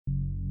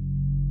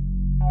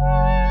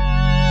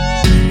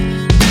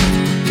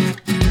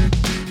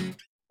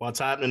What's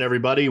happening,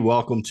 everybody?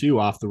 Welcome to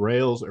Off the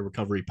Rails, a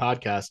recovery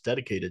podcast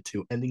dedicated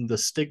to ending the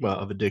stigma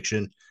of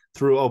addiction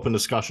through open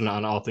discussion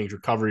on all things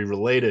recovery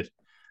related.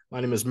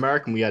 My name is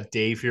Mark, and we got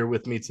Dave here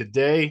with me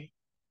today.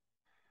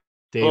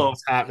 Dave, Hello.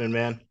 what's happening,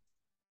 man?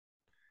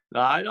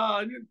 Not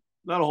a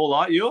whole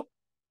lot. You?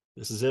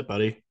 This is it,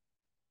 buddy.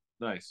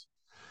 Nice.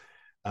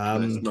 Nice.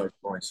 Um, Nice.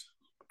 Nice.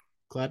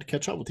 Glad to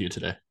catch up with you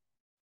today.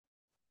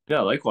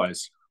 Yeah,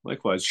 likewise.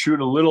 Likewise.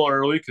 Shooting a little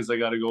early because I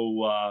got to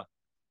go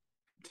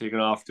taking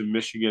off to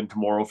Michigan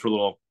tomorrow for a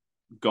little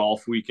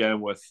golf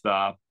weekend with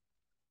a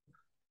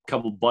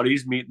couple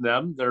buddies, meeting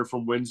them. They're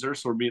from Windsor,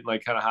 so we're meeting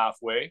like kind of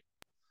halfway.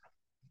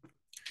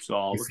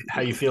 So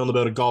How you feeling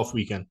about a golf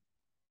weekend?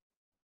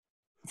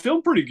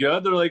 feeling pretty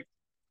good. They're like,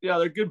 yeah,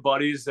 they're good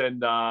buddies.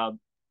 And I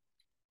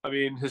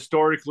mean,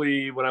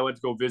 historically, when I went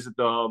to go visit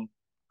them,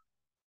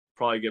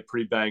 probably get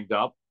pretty banged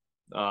up.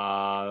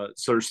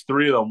 So there's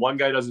three of them. One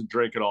guy doesn't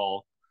drink at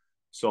all.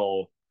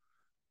 So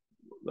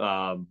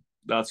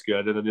that's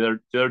good. And then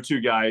the other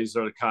two guys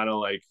are kind of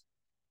like,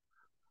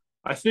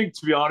 I think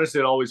to be honest,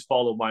 they'd always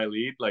follow my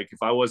lead. Like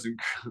if I wasn't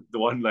the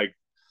one like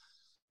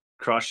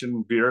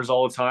crushing beers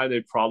all the time, they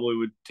probably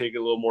would take it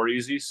a little more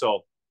easy.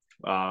 So,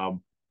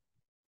 um,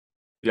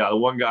 yeah, the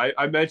one guy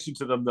I mentioned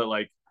to them that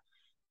like,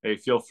 hey,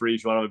 feel free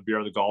if you want to have a beer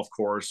on the golf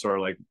course or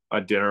like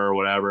a dinner or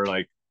whatever,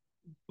 like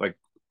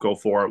go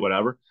for it,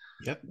 whatever.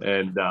 Yep,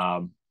 And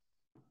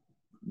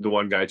the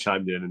one guy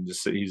chimed in and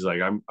just said he's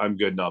like, I'm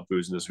good not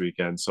boozing this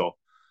weekend. So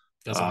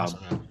that's um, awesome,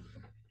 man.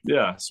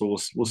 yeah, so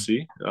we'll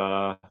see.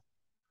 So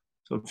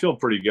I'm feeling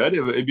pretty good.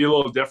 It'd be a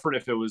little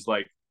different if it was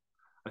like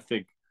I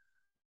think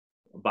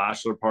a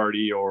bachelor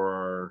party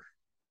or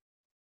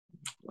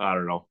I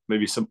don't know,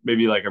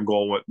 maybe like I'm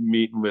going with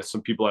meeting with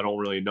some people I don't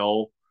really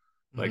know,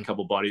 like Mhm. a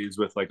couple buddies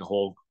with like a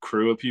whole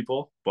crew of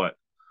people, but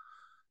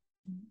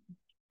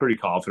pretty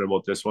confident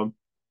about this one.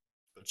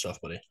 Good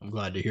stuff, buddy. I'm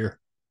glad to hear.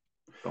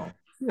 So How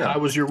yeah.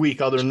 was your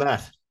week other than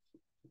that?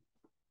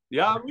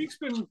 Yeah, week's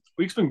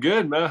been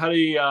good, man. Had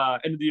a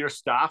end of the year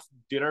staff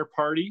dinner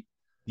party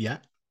Yeah,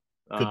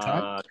 good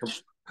time. a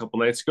couple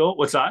nights ago.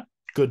 What's that?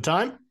 Good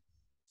time.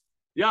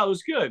 Yeah, it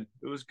was good.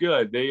 It was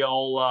good. They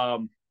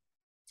all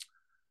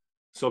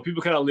so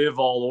people kind of live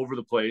all over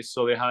the place.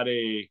 So they had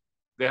a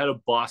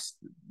bus.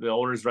 The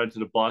owners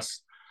rented a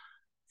bus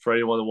for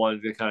anyone that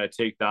wanted to kind of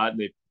take that, and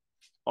they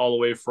all the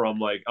way from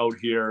like out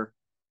here.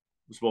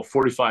 It was about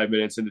 45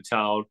 minutes into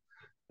town,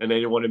 and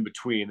anyone in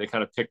between. They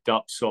kind of picked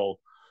up. So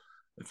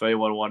if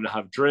anyone wanted to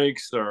have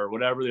drinks or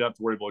whatever, they don't have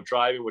to worry about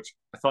driving, which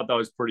I thought that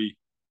was pretty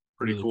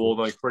Really cool,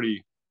 cool. like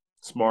pretty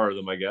smart of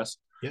them, I guess.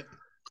 Yep.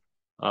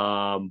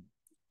 Um,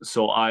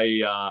 so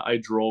I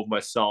drove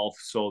myself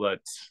so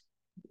that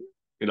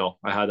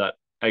I had that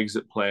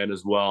exit plan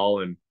as well,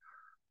 and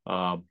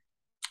um,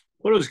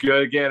 but it was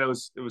good. Again, it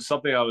was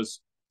something I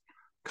was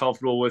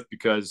comfortable with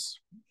because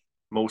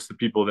most of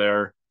the people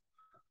there,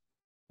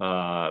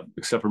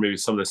 except for maybe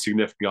some of the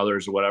significant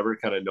others or whatever,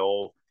 kind of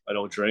know I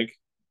don't drink.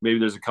 Maybe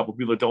there's a couple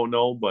people that don't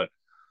know, but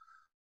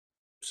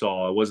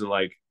so it wasn't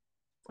like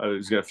I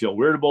was gonna feel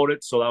weird about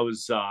it. So that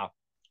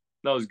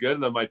was good.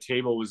 And then my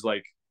table was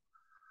like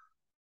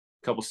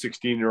a couple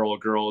 16-year-old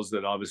girls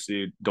that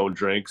obviously don't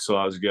drink, so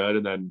that was good.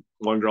 And then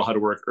one girl had to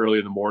work early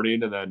in the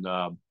morning, and then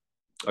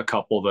a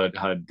couple that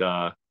had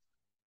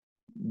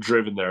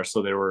driven there,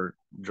 so they were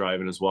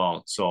driving as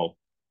well. So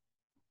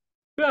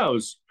yeah, it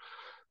was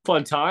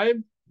fun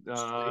time.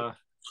 Uh,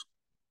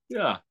 Sweet.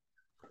 yeah,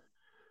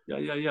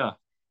 yeah.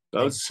 That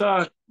And was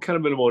kind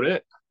of been about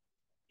it.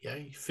 yeah,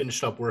 you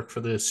finished up work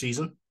for the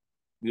season.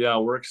 Yeah,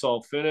 work's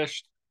all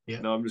finished.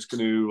 Yeah. Now I'm just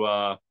going to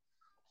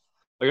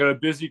I got a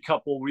busy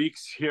couple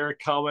weeks here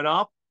coming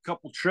up,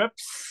 couple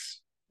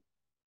trips.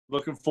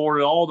 Looking forward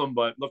to all of them,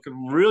 but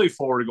looking really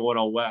forward to going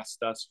out west.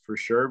 That's for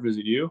sure.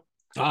 Visit you.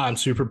 I'm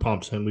super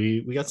pumped, and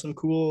we got some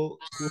cool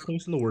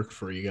things in the work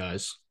for you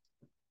guys.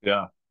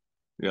 Yeah,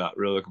 yeah,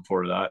 really looking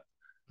forward to that.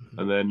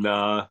 Mhm. And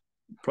then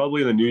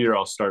probably in the new year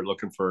I'll start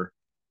looking for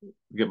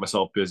get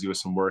myself busy with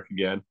some work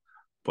again.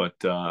 But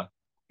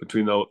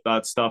between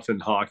that stuff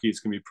and hockey, it's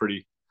gonna be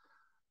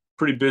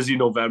pretty busy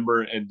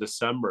November and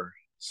December.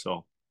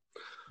 So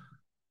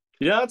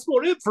yeah, that's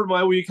about it for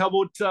my week. How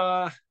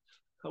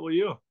about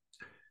you?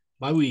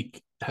 My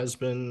week has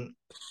been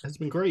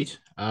great.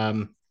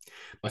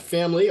 My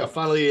family,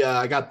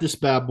 I got this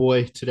bad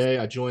boy today.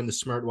 I joined the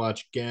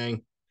smartwatch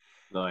gang.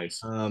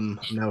 Nice. I'm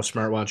now a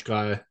smartwatch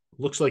guy.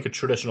 Looks like a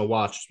traditional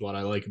watch is what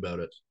I like about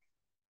it.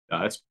 Yeah,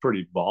 that's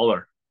pretty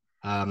baller.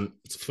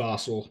 It's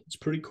Fossil. It's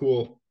pretty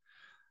cool.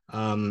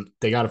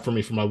 They got it for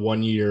me for my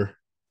 1 year.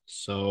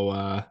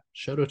 So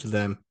shout out to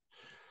them.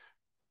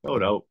 No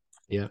doubt.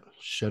 Yeah,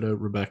 shout out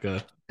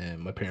Rebecca and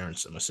my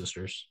parents and my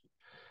sisters.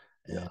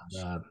 And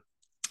Yes.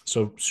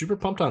 so super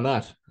pumped on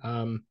that.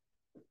 Other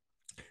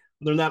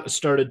than that, I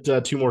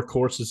started two more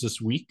courses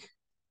this week.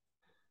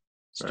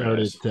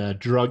 Very Started nice.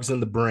 drugs in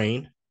the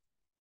brain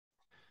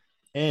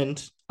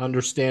and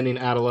understanding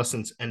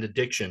adolescence and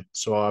addiction.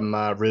 So I'm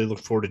really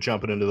looking forward to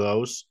jumping into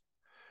those.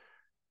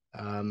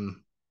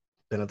 Um,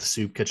 been at the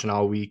soup kitchen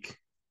all week,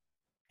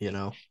 you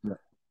know.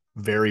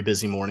 Very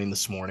busy morning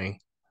this morning.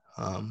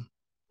 Um,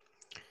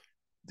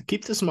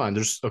 Keep this in mind.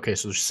 So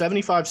there's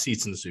 75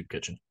 seats in the soup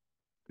kitchen.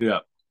 Yeah.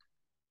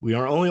 We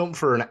are only open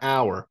for an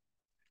hour,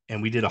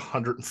 and we did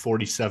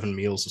 147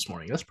 meals this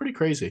morning. That's pretty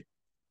crazy.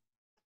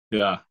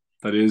 Yeah.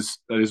 That is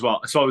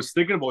well. So I was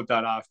thinking about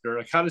that after.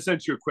 I kind of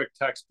sent you a quick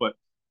text, but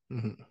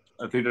Mm-hmm.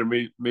 I think there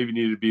maybe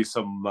needed to be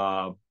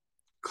some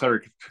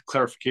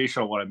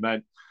clarification on what I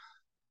meant.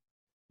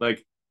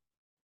 Like,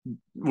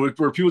 were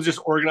people just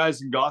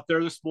organized and got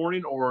there this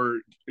morning, or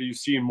are you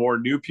seeing more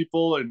new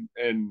people?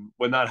 And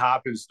when that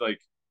happens, like,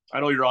 I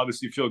know you're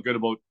obviously feel good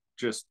about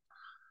just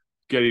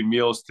getting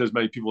meals to as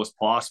many people as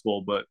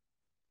possible, but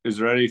is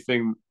there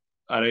anything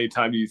at any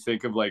time do you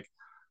think of like,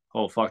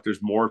 oh fuck,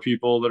 there's more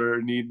people that are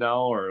in need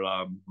now,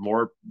 or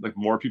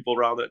more people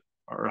around it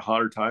or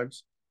hotter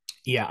times?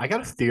 Yeah, I got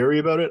a theory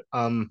about it.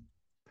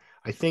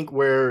 I think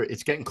where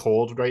it's getting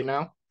cold right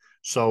now.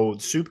 So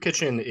the soup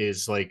kitchen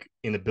is like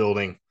in the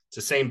building. It's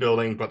the same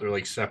building, but they're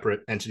like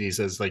separate entities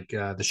as like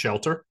the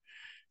shelter.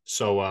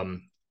 So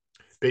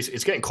basically,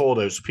 it's getting cold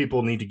out. So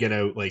people need to get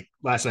out. Like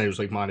last night, it was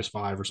like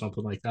 -5 or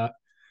something like that.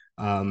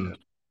 Yeah. Um,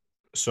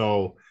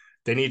 so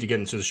they need to get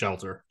into the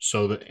shelter.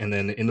 And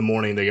then in the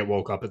morning they get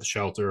woke up at the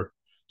shelter,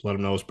 let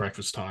them know it's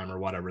breakfast time or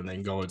whatever, and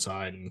then go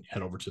inside and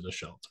head over to the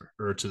shelter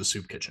or to the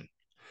soup kitchen.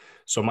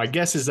 So my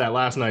guess is that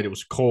last night it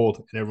was cold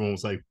and everyone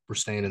was like, "We're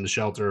staying in the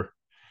shelter,"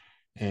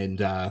 and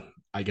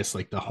I guess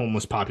like the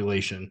homeless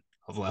population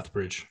of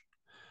Lethbridge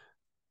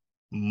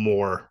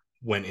more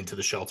went into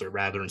the shelter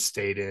rather than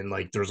stayed in.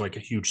 Like there's like a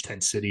huge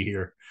tent city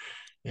here,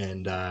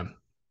 and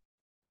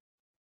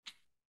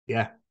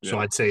yeah, so Yeah.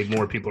 I'd say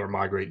more people are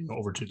migrating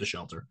over to the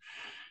shelter.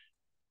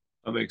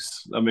 That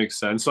makes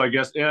sense. So I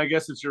guess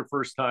it's your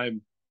first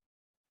time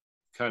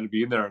kind of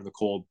being there in the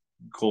cold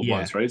Yeah,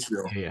 months, right?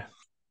 So, yeah,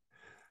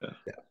 yeah.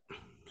 yeah.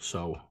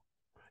 So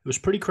it was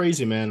pretty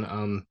crazy, man.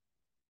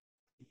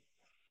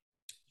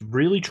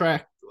 Really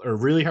track or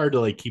really hard to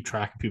like keep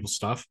track of people's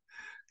stuff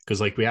because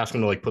like we ask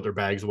them to like put their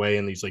bags away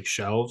in these like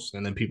shelves,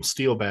 and then people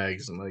steal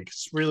bags, and like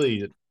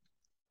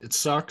it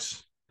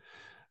sucks,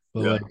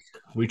 but Yeah. like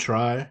we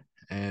try,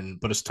 and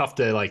but it's tough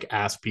to like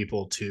ask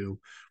people to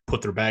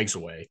put their bags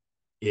away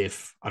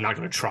if I'm not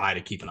going to try to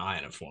keep an eye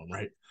on it for them,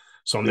 right?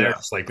 So I'm there Yeah.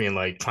 just like being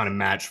like trying to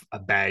match a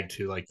bag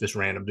to like this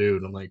random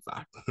dude. I'm like,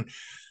 fuck.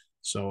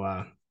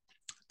 So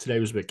today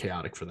was a bit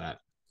chaotic for that,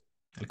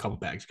 and a couple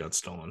bags got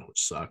stolen,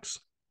 which sucks.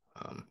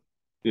 Um,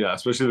 Yeah.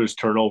 Especially if there's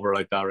turnover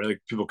like that, right?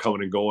 Like people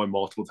coming and going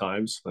multiple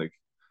times. Like,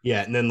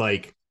 yeah, and then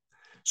like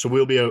so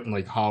we'll be out in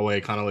like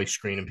hallway, kind of like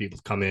screening people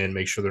to come in,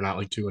 make sure they're not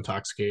like too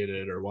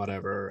intoxicated or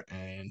whatever.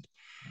 And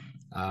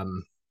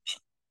um,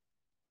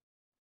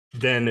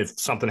 then if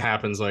something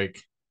happens, like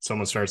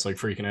someone starts like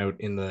freaking out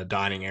in the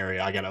dining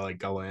area, I gotta like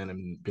go in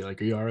and be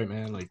like, "Are you all right,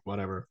 man?" Like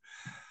whatever.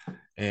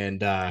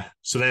 And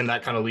so then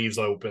that kind of leaves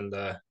open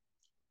the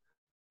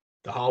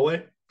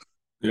hallway.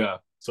 yeah.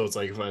 So it's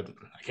like if I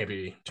can't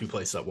be two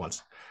places at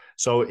once.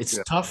 So it's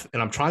Yeah. tough,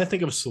 and I'm trying to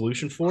think of a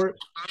solution for it.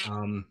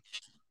 Um,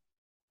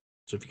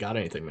 so if you got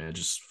anything, man,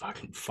 just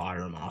fucking fire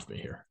them off me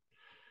here.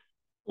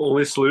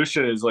 Only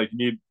solution is like you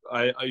need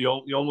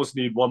you almost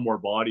need one more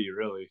body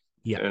really,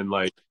 Yeah, and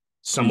like you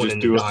someone just in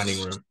the do it.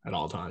 dining room at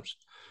all times.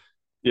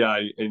 Yeah,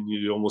 and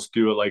you almost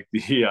do it like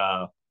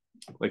the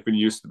like when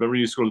you used to remember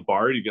you used to go to the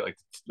bar, you get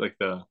like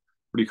the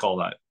what do you call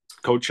that?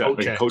 Coat check, Coat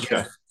like a check. coat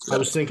Yeah, check. I Yeah.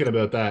 was thinking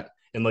about that,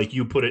 and like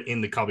you put it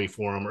in the cubby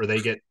for them, or they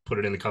get put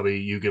it in the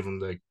cubby. You give them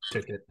the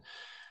ticket.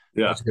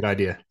 Yeah. That's a good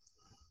idea.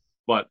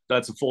 But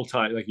that's a full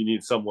time. Like you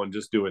need someone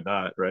just doing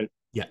that, right?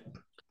 Yeah,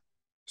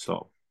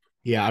 So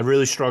yeah. I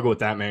really struggle with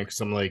that, man,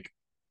 because I'm like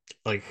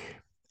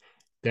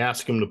they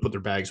ask them to put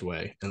their bags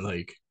away, and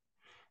like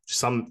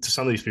some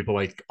of these people,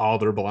 like all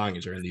their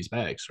belongings are in these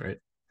bags, right?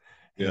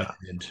 yeah,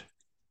 And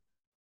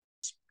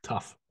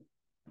tough.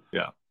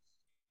 yeah,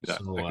 yeah.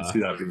 So I can see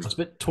that I being. was a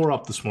bit tore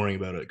up this morning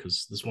about it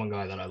because this one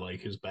guy that I like,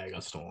 his bag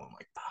got stolen. I'm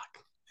like,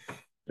 fuck.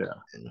 Yeah.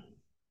 And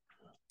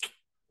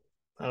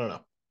I don't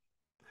know.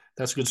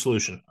 That's a good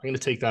solution. I'm going to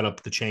take that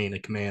up the chain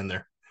of command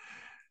there.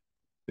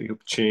 Pick up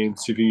the chain,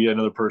 see if you can get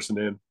another person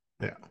in.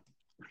 Yeah.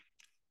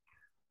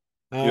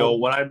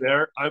 When I'm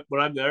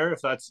there,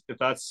 if that's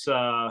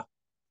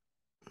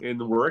in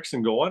the works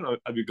and going,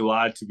 I'd be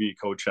glad to be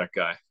coach check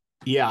guy.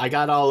 Yeah, I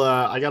got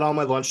all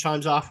my lunch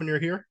times off when you're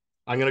here.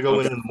 I'm gonna go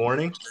Okay. in the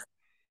morning.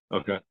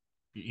 Okay.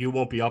 You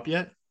won't be up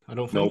yet, I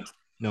don't think. Nope.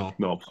 No.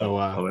 Nope. So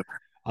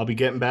I'll be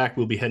getting back.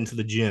 We'll be heading to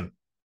the gym.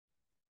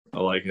 I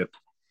like it.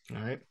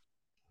 All right.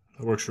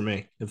 That works for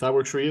me. If that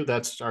works for you,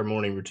 that's our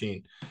morning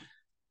routine.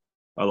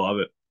 I love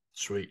it.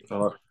 Sweet. I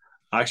love it.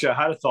 Actually,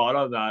 I had a thought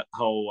on that.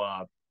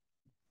 How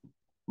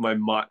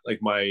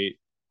my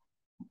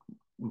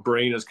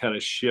brain has kind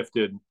of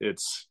shifted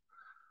its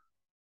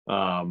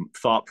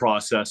thought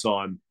process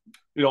on,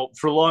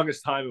 for the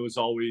longest time it was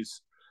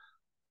always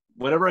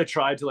whenever I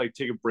tried to like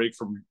take a break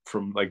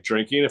from like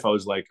drinking, if I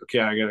was like, okay,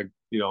 I'm gonna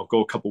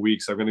go a couple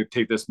weeks, I'm gonna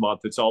take this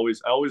month. I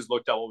always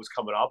looked at what was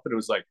coming up, and it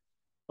was like,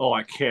 oh,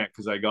 I can't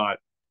because I got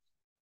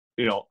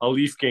a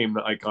Leaf game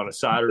like on a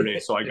Saturday,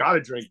 so I got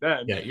to drink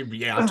then. Yeah,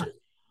 you have to.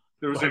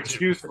 there was an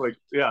excuse for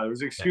there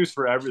was an excuse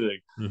for everything,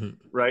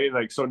 right?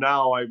 Like, so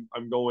now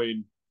I'm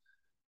going,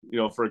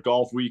 for a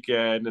golf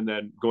weekend and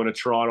then going to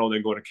Toronto and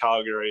then going to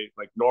Calgary.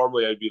 Like,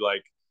 normally I'd be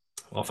like,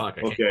 well, fuck,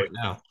 I can't okay, quit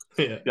now.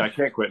 yeah, I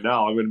can't quit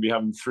now. I'm going to be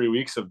having 3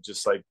 weeks of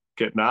just like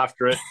getting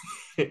after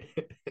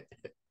it.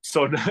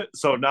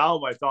 So now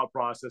my thought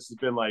process has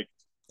been like,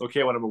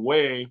 okay, when I'm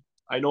away,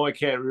 I know I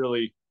can't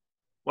really.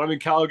 When I'm in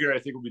Calgary, I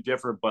think it'll be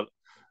different, but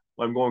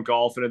when I'm going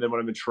golfing and then when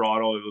I'm in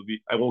Toronto,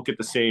 I won't get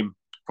the same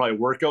probably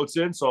workouts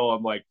in. So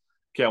I'm like,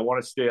 okay, I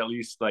want to stay at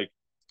least like,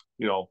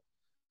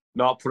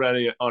 not put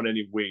on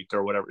any weight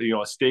or whatever,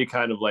 stay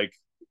kind of like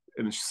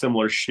in a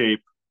similar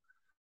shape.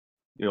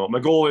 My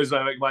goal is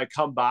when I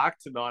come back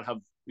to not have,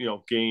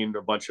 gained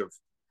a bunch of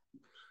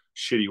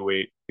shitty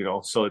weight,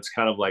 so it's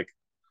kind of like,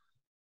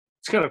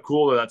 it's kind of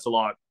cool that's a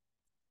lot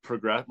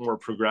more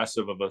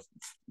progressive of a,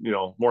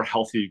 more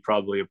healthy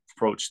probably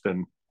approach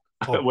than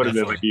it would have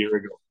been like a year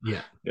ago.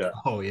 Yeah. Yeah.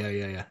 Oh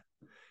yeah.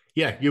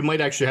 Yeah. You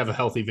might actually have a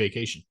healthy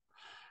vacation.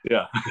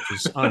 Yeah. Which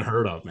is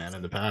unheard of, man,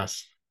 in the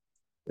past.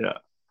 Yeah.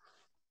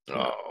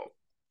 Oh,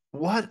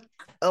 what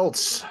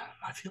else?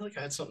 I feel like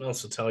I had something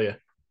else to tell you.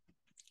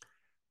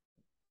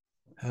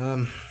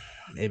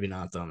 Maybe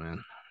not though,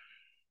 man.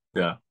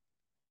 Yeah.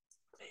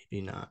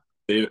 Maybe not.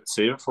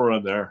 Save it for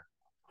on there.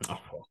 Oh,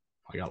 well,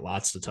 I got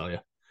lots to tell you.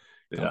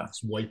 Yeah.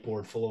 This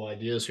whiteboard full of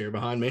ideas here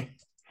behind me.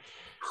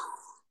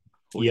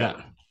 Oh,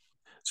 yeah.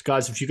 So,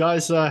 guys, if you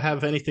guys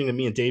have anything that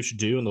me and Dave should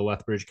do in the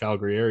Lethbridge,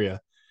 Calgary area,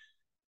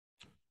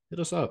 hit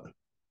us up.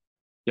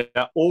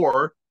 Yeah.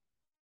 Or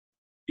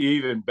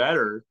even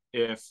better,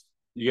 if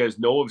you guys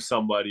know of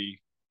somebody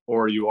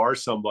or you are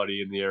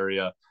somebody in the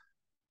area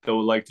that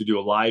would like to do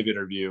a live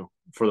interview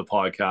for the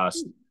podcast,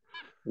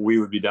 we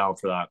would be down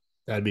for that.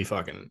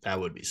 That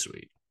would be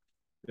sweet.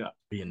 Yeah.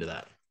 Be into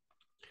that.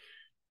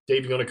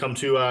 Dave, you gonna come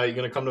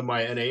to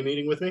my NA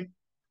meeting with me?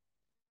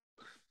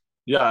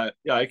 Yeah,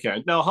 I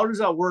can. Now, how does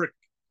that work?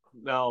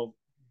 Now,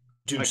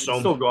 dude, I can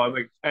still go. I'm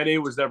like,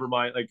 NA was never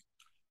mine. Like,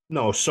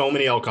 no, so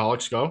many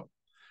alcoholics go.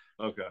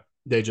 Okay.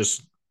 They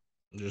just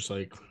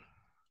like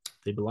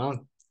they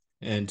belong,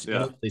 and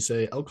they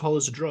say alcohol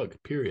is a drug.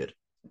 Period.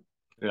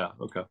 Yeah.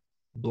 Okay.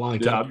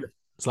 Belong. Yeah.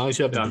 As long as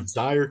you have the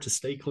desire to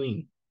stay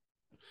clean.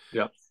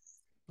 Yeah,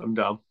 I'm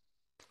down.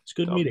 It's a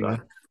good meeting,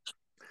 man.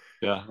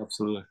 Yeah,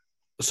 absolutely.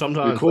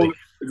 Sometimes cool.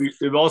 It'd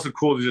be also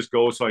cool to just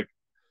go. So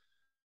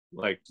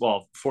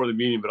well, for the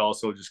meeting, but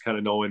also just kind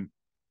of knowing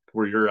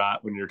where you're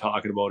at when you're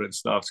talking about it and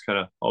stuff. It's kind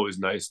of always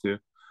nice too.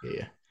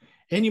 Yeah,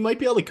 and you might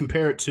be able to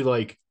compare it to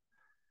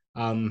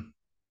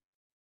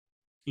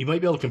you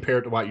might be able to compare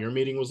it to what your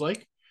meeting was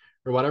like,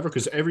 or whatever.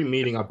 Because every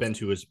meeting I've been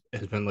to has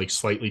been like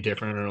slightly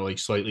different or like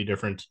slightly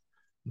different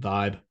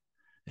vibe,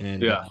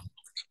 and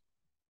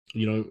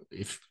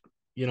if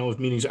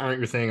meetings aren't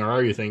your thing or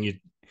are your thing, you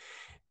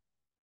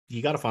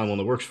got to find one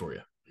that works for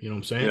you. You know what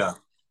I'm saying? Yeah.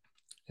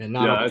 And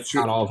not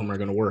all of them are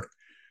going to work.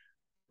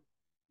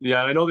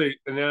 Yeah, I know they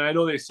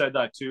said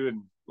that too,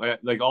 and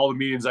like all the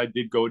meetings I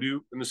did go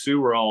to in the Sioux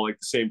were all like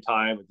the same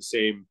time, like the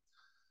same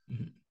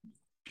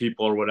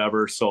people or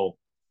whatever. So,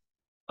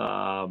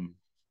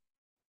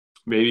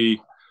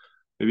 maybe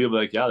I'll be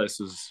like, yeah, this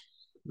is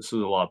a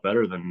lot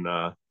better than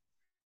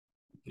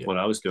what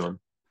I was doing.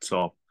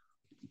 So,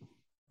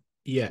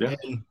 yeah.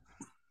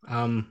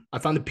 And, I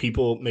find that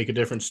people make a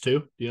difference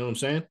too. You know what I'm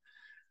saying?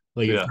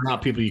 Like, if they're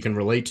not people you can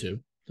relate to,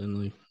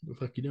 then like, what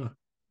the fuck you doing?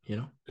 You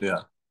know?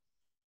 Yeah.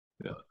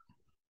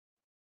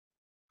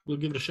 We'll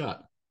give it a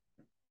shot.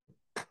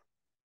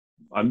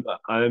 I'm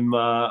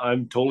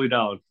totally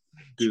down.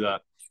 Do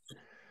that.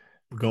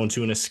 We're going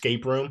to an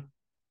escape room.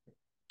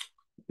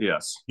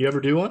 Yes. You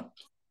ever do one?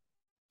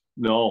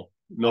 No.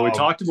 We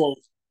talked about.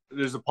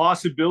 There's a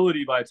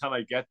possibility by the time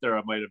I get there,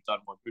 I might have done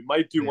one. We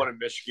might do one in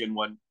Michigan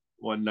one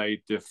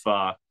night if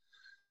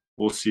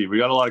we'll see. We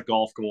got a lot of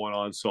golf going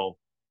on, so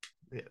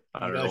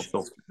I don't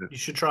know. You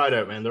should try it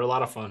out, man. They're a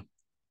lot of fun.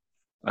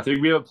 I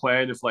think we have a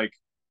plan if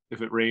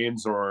it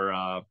rains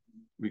or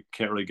we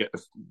can't really get.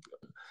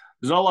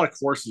 There's not a lot of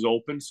courses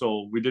open,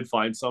 so we did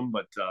find some,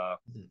 but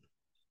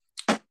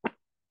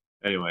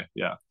anyway,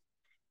 yeah,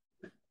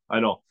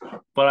 I know.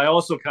 But I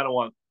also kind of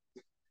want,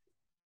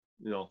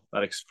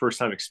 that first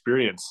time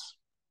experience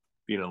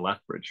being in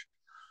Lethbridge.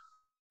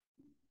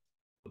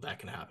 Well, that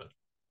can happen.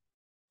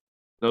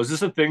 Now, is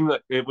this a thing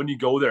that when you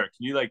go there,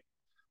 can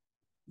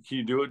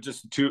you do it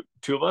just two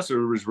of us,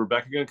 or is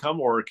Rebecca gonna come,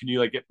 or can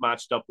you get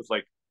matched up with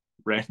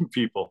random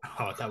people?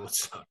 Oh, that would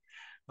suck.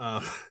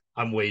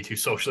 I'm way too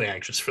socially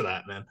anxious for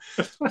that, man.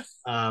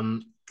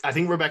 I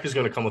think Rebecca's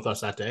gonna come with us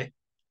that day.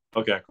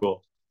 Okay,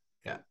 cool.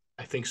 Yeah,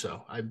 I think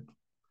so.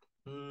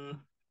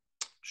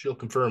 She'll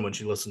confirm when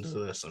she listens to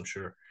this, I'm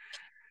sure.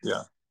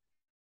 Yeah.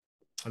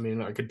 I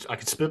mean, I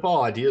could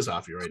spitball ideas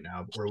off you right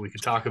now, or we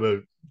could talk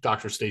about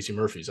Dr. Stacey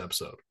Murphy's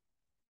episode.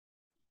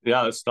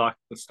 Yeah, let's talk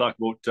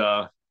about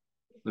the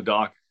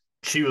doc.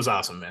 She was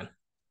awesome, man.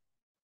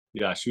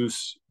 Yeah, she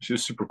was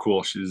super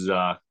cool. She was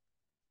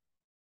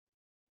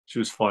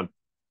fun.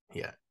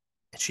 Yeah.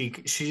 She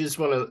just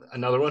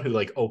another one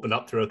who opened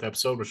up throughout the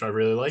episode, which I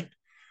really liked.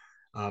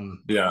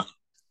 Yeah.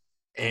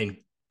 And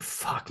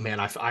fuck, man,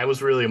 I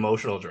was really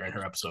emotional during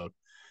her episode.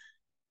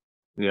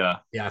 Yeah.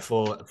 Yeah,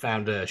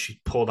 found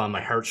she pulled on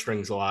my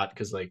heartstrings a lot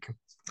because, like,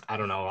 I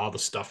don't know, all the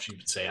stuff she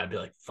would say, I'd be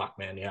like, fuck,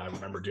 man, yeah, I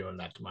remember doing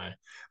that to my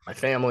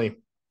family.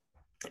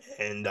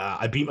 And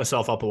I beat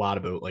myself up a lot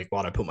about like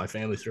what I put my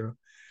family through.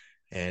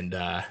 And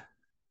I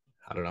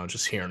don't know,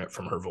 just hearing it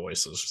from her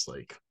voice is just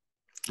like,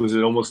 Was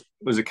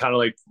it kind of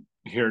like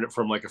hearing it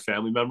from like a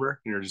family member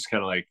and you're just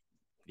kind of like,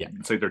 yeah,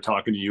 it's like they're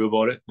talking to you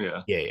about it?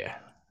 Yeah.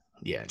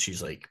 yeah. And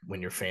she's like,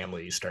 when your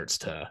family starts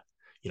to,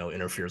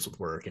 interferes with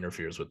work,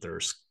 interferes with their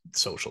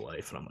social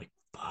life. And I'm like,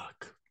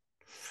 fuck.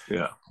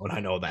 Yeah. When I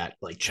know that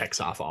like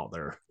checks off all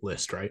their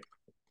list, right?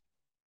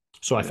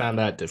 So I Yeah. found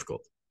that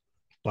difficult.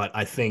 But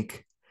I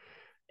think,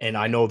 and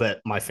I know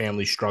that my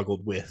family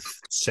struggled with,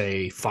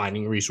 say,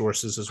 finding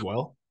resources as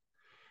well.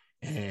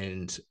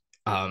 And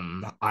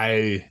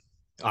I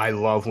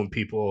love when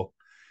people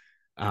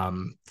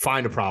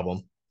find a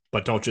problem,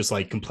 but don't just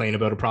like complain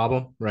about a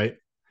problem, right?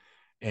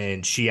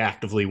 And she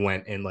actively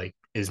went and like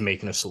is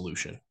making a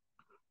solution.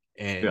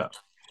 And Yeah.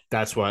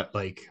 that's what,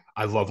 like,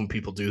 I love when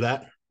people do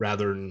that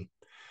rather than,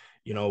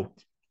 you know,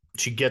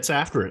 she gets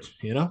after it.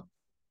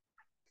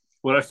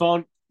 What I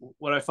found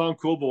what I found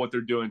cool about what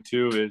they're doing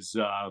too is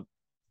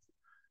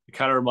it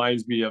kind of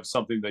reminds me of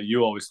something that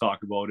you always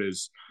talk about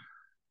is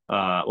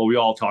well, we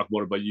all talk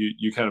about it, but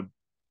you kind of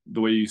the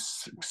way you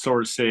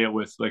sort of say it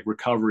with like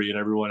recovery and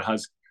everyone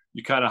has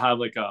you kind of have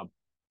like a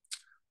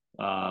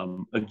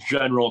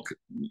general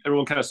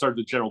everyone kind of starts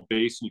the general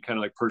base and you kind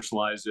of like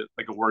personalize it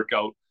like a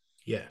workout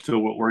Yeah. to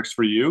what works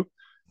for you.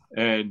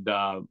 And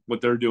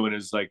what they're doing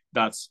is like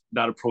that's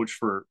that approach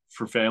for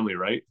family,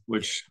 right? Yeah.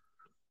 Which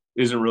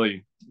isn't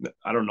really,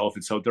 I don't know if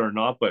it's out there or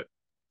not, but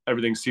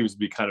everything seems to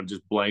be kind of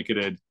just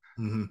blanketed,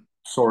 Mm-hmm.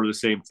 sort of the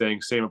same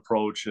thing, same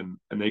approach, and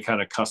they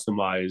kind of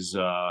customize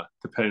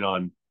depending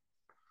on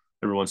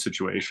everyone's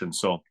situation.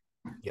 So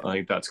Yeah. I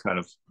think that's kind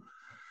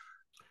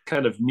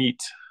of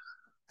neat.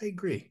 I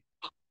agree.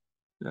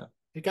 Yeah.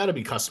 It got to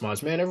be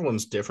customized, man.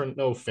 Everyone's different.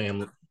 No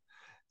family.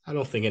 I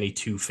don't think any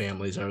two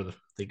families are the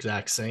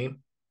exact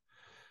same.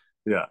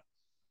 Yeah.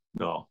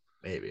 No.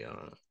 Maybe I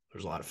don't know.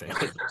 There's a lot of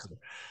families.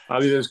 I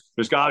mean,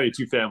 there's got to be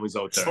two families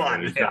out There's a there. lot.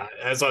 There's got,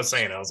 Yeah, that's what I was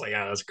saying. I was like,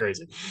 yeah, that's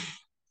crazy.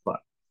 but I'm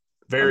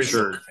Very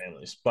sure. similar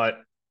families, but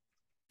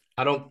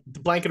I don't. The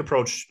blanket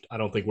approach, I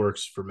don't think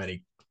works for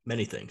many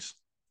things.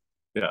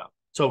 Yeah.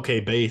 It's okay,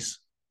 base,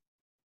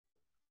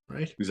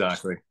 right?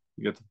 Exactly.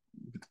 You get the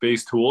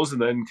base tools,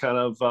 and then kind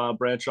of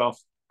branch off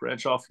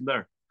from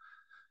there.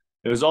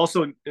 It is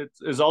also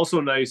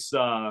nice.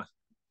 I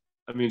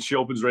mean, she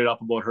opens right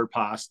up about her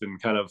past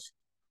and kind of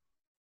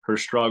her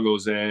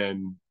struggles,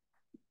 and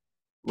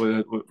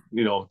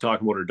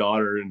talking about her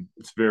daughter, and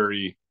it's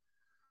very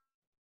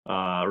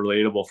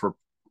relatable for.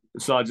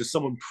 It's not just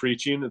someone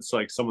preaching; it's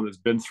like someone that's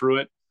been through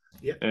it,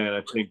 Yeah. and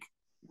I think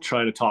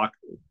trying to talk,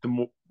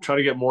 trying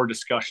to get more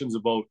discussions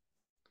about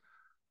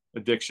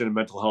addiction and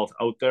mental health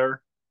out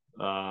there.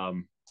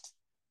 Um,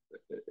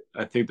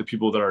 I think the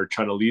people that are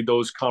trying to lead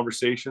those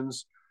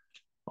conversations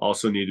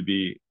also need to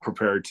be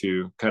prepared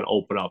to kind of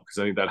open up because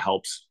I think that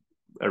helps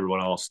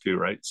everyone else too,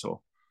 right?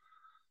 So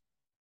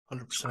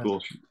it's 100%.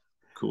 cool.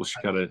 Cool.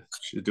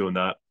 She's doing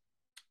that.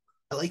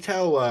 I liked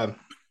how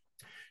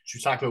she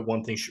was talking about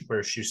one thing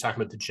where she was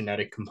talking about the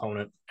genetic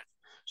component.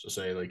 So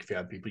say like if you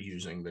have people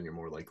using, then you're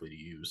more likely to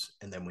use.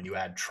 And then when you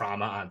add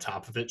trauma on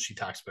top of it, she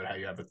talks about how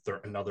you have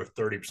another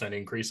 30%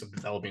 increase of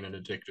developing an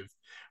addictive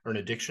or an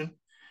addiction.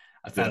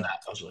 I found Yeah.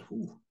 that I was like,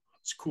 ooh,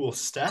 it's a cool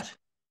stat,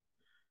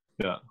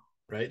 Yeah.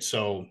 right?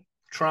 So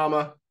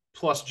trauma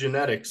plus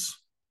genetics.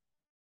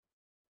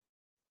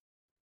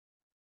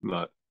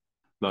 Not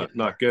Yeah,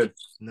 not good.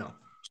 no,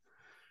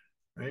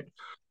 right?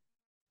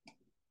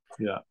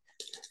 Yeah.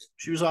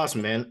 She was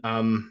awesome,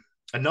 man.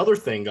 Another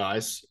thing,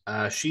 guys,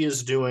 she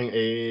is doing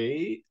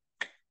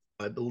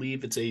I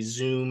believe it's a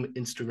Zoom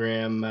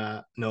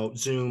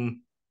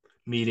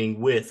meeting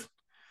with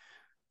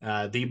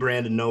the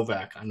Brandon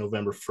Novak on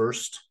November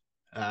 1st.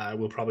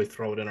 We'll probably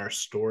throw it in our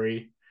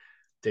story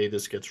day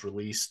this gets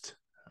released.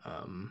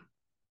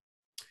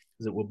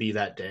 It will be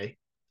that day.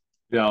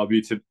 Yeah.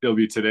 It'll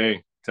be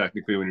today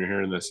technically when you're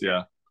hearing this.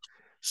 Yeah.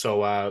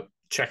 So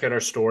check out our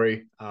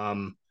story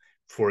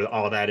for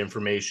all of that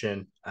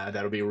information.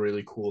 That'll be a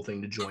really cool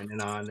thing to join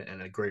in on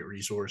and a great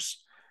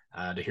resource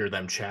to hear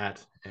them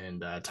chat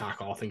and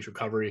talk all things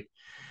recovery.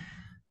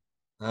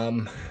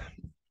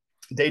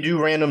 They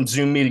do random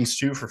Zoom meetings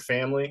too for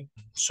family.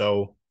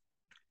 So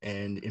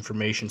and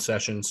information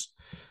sessions.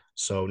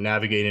 So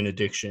navigating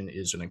addiction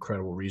is an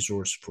incredible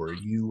resource for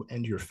you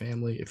and your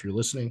family if you're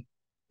listening.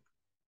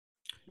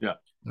 Yeah.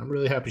 I'm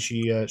really happy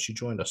she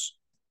joined us.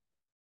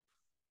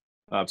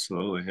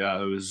 Absolutely.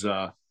 Yeah. It was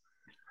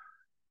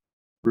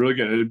really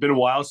good. It had been a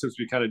while since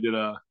we kind of did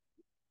a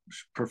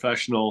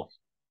professional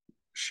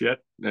shit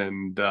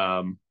and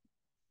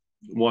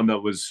one that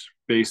was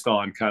based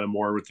on kind of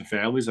more with the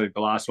families. I think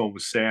the last one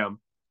was Sam,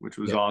 which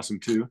was Yeah. awesome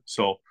too.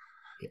 So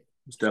Yeah.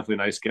 it's definitely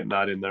nice getting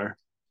that in there.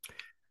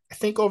 I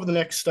think over the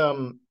next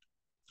couple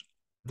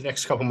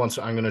months,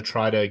 I'm going to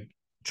try to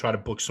try to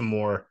book some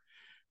more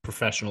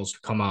professionals to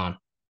come on.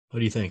 What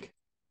do you think?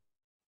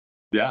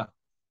 Yeah.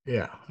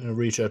 Yeah, I'm gonna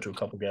reach out to a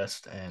couple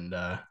guests and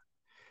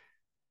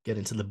get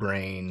into the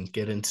brain,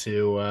 get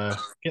into a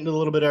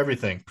little bit of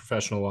everything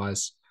professional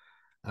wise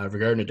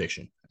regarding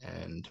addiction,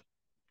 and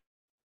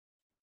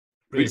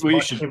bring as We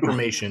much should.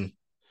 information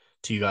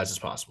to you guys as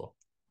possible.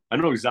 I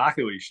know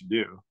exactly what you should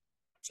do.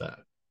 So,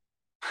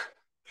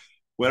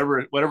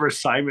 Whatever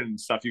assignment and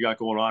stuff you got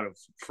going on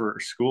for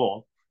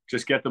school,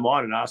 just get them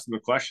on and ask them the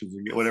questions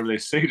and get whatever they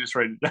say, just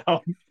write it down.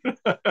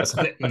 that's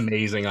an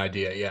amazing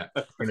idea. Yeah,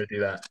 we're gonna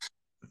do that.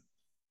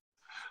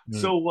 Mm.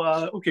 So,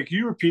 okay, can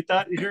you repeat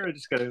that here? I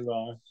just got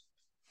to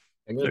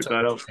I'm gonna check tell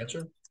you that out. the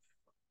answer.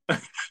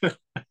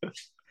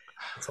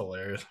 That's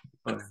hilarious.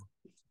 Or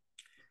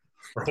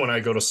when I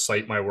go to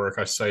cite my work,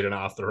 I cite an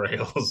off the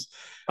rails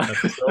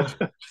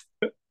episode.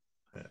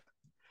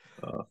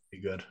 Yeah, be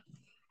good.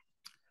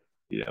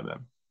 Yeah,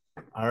 man.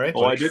 All right.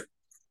 Oh, I did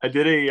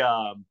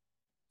a.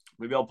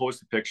 Maybe I'll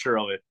post a picture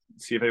of it.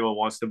 See if anyone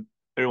wants to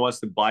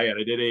buy it.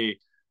 I did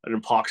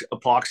an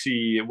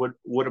epoxy wood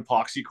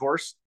epoxy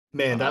course.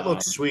 Man, that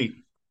looks sweet.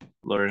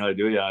 Learn how to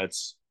do it. Yeah, it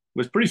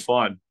was pretty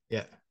fun.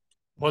 Yeah.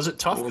 Was it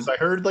tough? Because I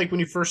heard like when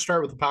you first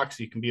start with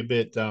epoxy, it can be a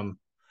bit of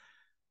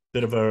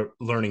a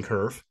learning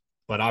curve,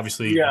 but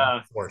obviously, Yeah,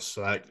 of course,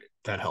 so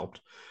that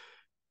helped.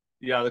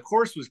 yeah. The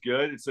course was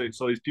good. It's like,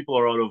 so these people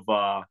are out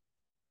of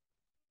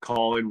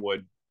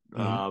Collingwood.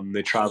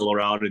 They travel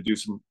around and do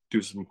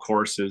some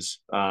courses.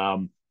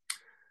 And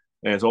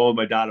it's all with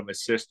my dad and my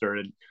sister.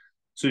 And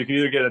so you can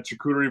either get a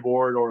charcuterie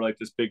board or like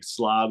this big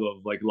slab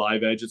of like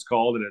live edge, it's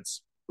called, and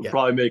it'll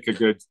probably make a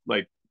good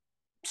like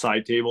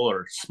side table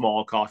or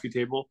small coffee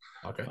table.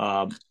 Okay.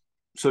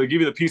 So they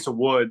give you the piece of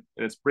wood,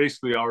 and it's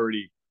basically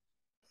already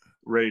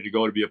ready to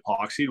go to be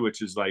epoxied,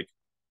 which is like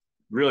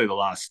really the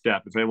last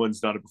step. If anyone's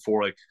done it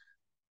before, like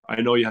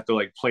I know you have to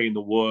like plane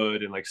the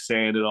wood and like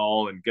sand it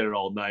all and get it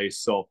all nice.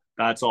 So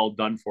that's all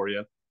done for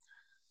you.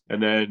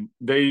 And then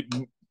they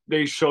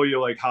show you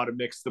like how to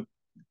mix the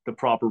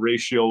proper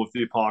ratio with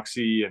the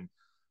epoxy and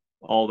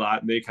all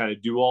that. And they kind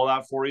of do all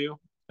that for you.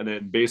 And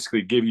then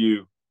basically give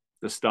you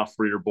the stuff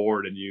for your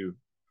board, and you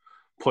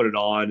put it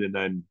on and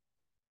then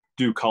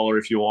do color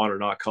if you want or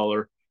not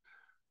color.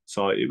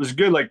 So it was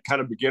good, like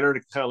kind of beginner to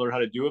kind of learn how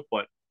to do it.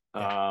 But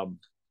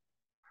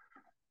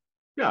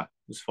yeah, it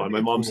was fun.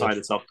 My mom signed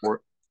us up for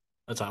it.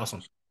 That's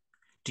awesome.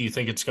 Do you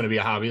think it's going to be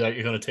a hobby that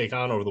you're going to take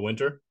on over the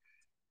winter?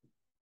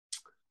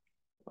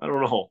 I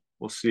don't know.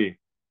 We'll see.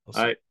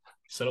 I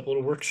set up a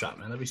little workshop,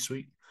 man. That'd be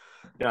sweet.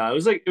 Yeah,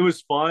 it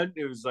was fun.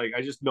 It was like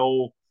I just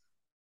know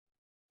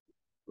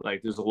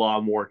like there's a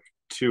lot more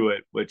to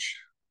it, which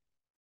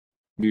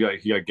you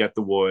got to get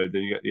the wood,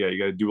 then you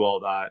got to do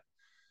all that.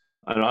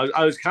 I don't know.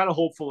 I was kind of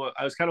hopeful.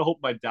 I was kind of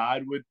hoping my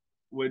dad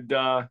would.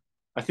 I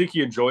think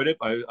he enjoyed it.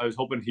 I was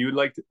hoping he would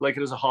like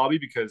it as a hobby,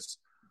 because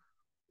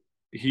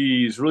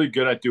he's really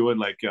good at doing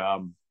like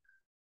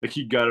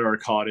he gutted our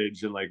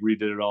cottage and like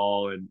redid it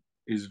all, and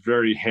he's a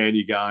very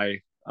handy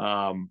guy.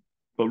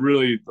 But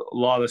really, a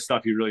lot of the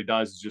stuff he really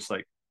does is just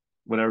like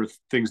whenever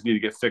things need to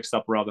get fixed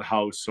up around the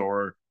house,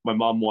 or my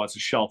mom wants a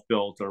shelf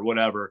built or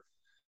whatever.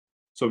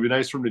 So it'd be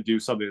nice for him to do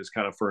something that's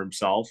kind of for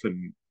himself.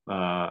 And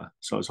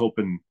so I was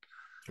hoping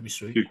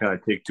he'd kind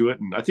of take to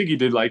it. And I think he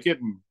did like it.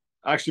 And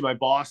actually my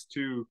boss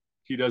too,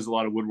 he does a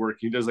lot of woodwork.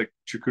 He does like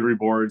charcuterie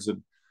boards,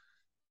 and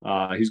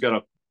he's got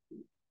a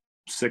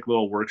sick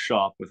little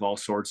workshop with all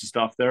sorts of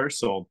stuff there.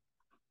 So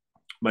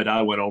my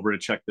dad went over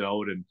and checked it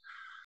out, and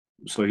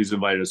so he's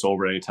invited us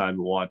over anytime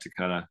we want to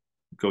kind of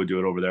go do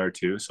it over there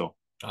too. So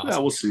awesome. Yeah,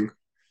 we'll see.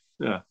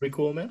 Yeah, pretty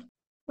cool, man.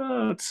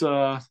 It's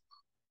yeah.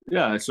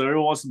 So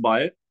everyone wants to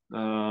buy it.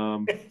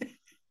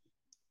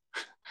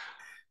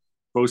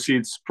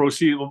 Proceeds.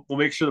 We'll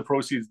make sure the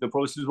proceeds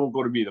won't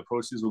go to me. The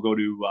proceeds will go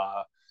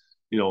to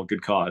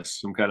good cause,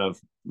 some kind of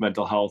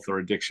mental health or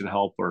addiction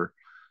help, or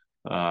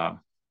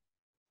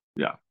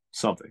yeah,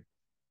 something.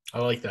 I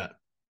like that.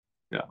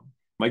 Yeah,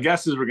 my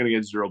guess is we're gonna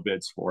get 0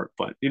 bids for it,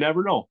 but you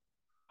never know.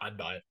 I'd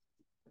buy it.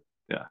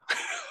 Yeah.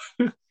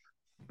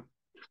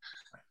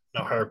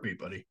 No heartbeat,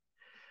 buddy.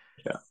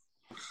 Yeah.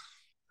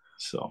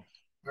 So.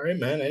 All right,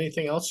 man.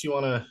 Anything else you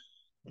want to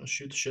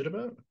shoot the shit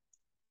about?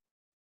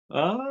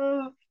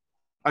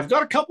 I've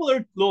got a couple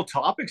of little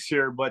topics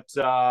here, but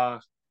I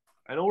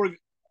know we're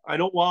going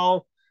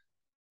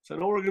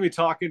to be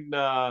talking.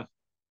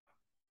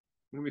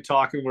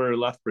 We're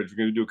Lethbridge. We're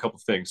going to do a couple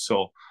of things,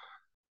 so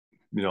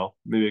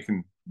maybe I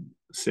can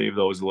save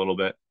those a little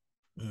bit.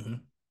 Mm-hmm.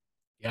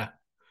 Yeah,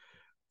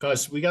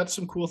 guys, we got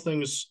some cool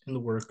things in the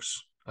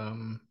works.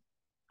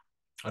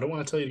 I don't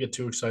want to tell you to get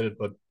too excited,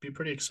 but be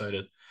pretty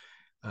excited.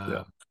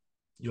 Yeah.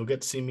 You'll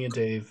get to see me and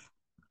Dave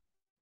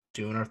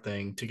doing our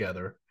thing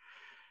together,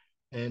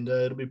 and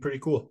it'll be pretty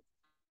cool.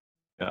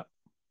 Yeah,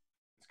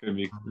 it's gonna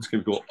be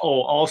cool.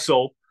 Oh,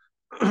 also,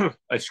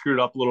 I screwed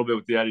up a little bit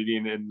with the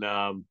editing in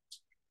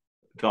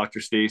Dr.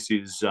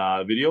 Stacy's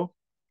video,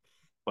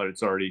 but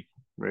it's already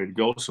ready to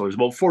go. So there's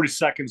about 40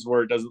 seconds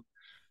where it doesn't.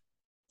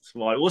 So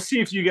we'll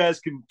see if you guys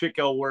can pick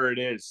out where it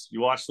is.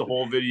 You watch the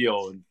whole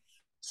video and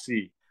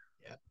see.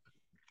 Yeah,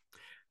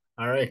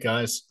 All right,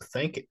 guys.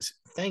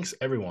 Thanks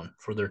everyone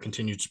for their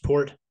continued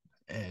support,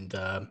 and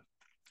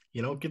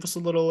give us a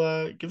little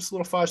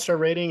 5-star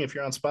rating if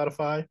you're on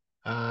Spotify.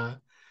 Uh,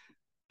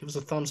 give us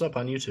a thumbs up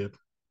on YouTube,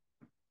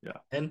 Yeah.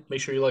 and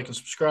make sure you like and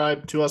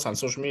subscribe to us on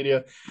social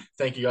media.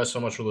 Thank you guys so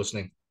much for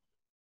listening.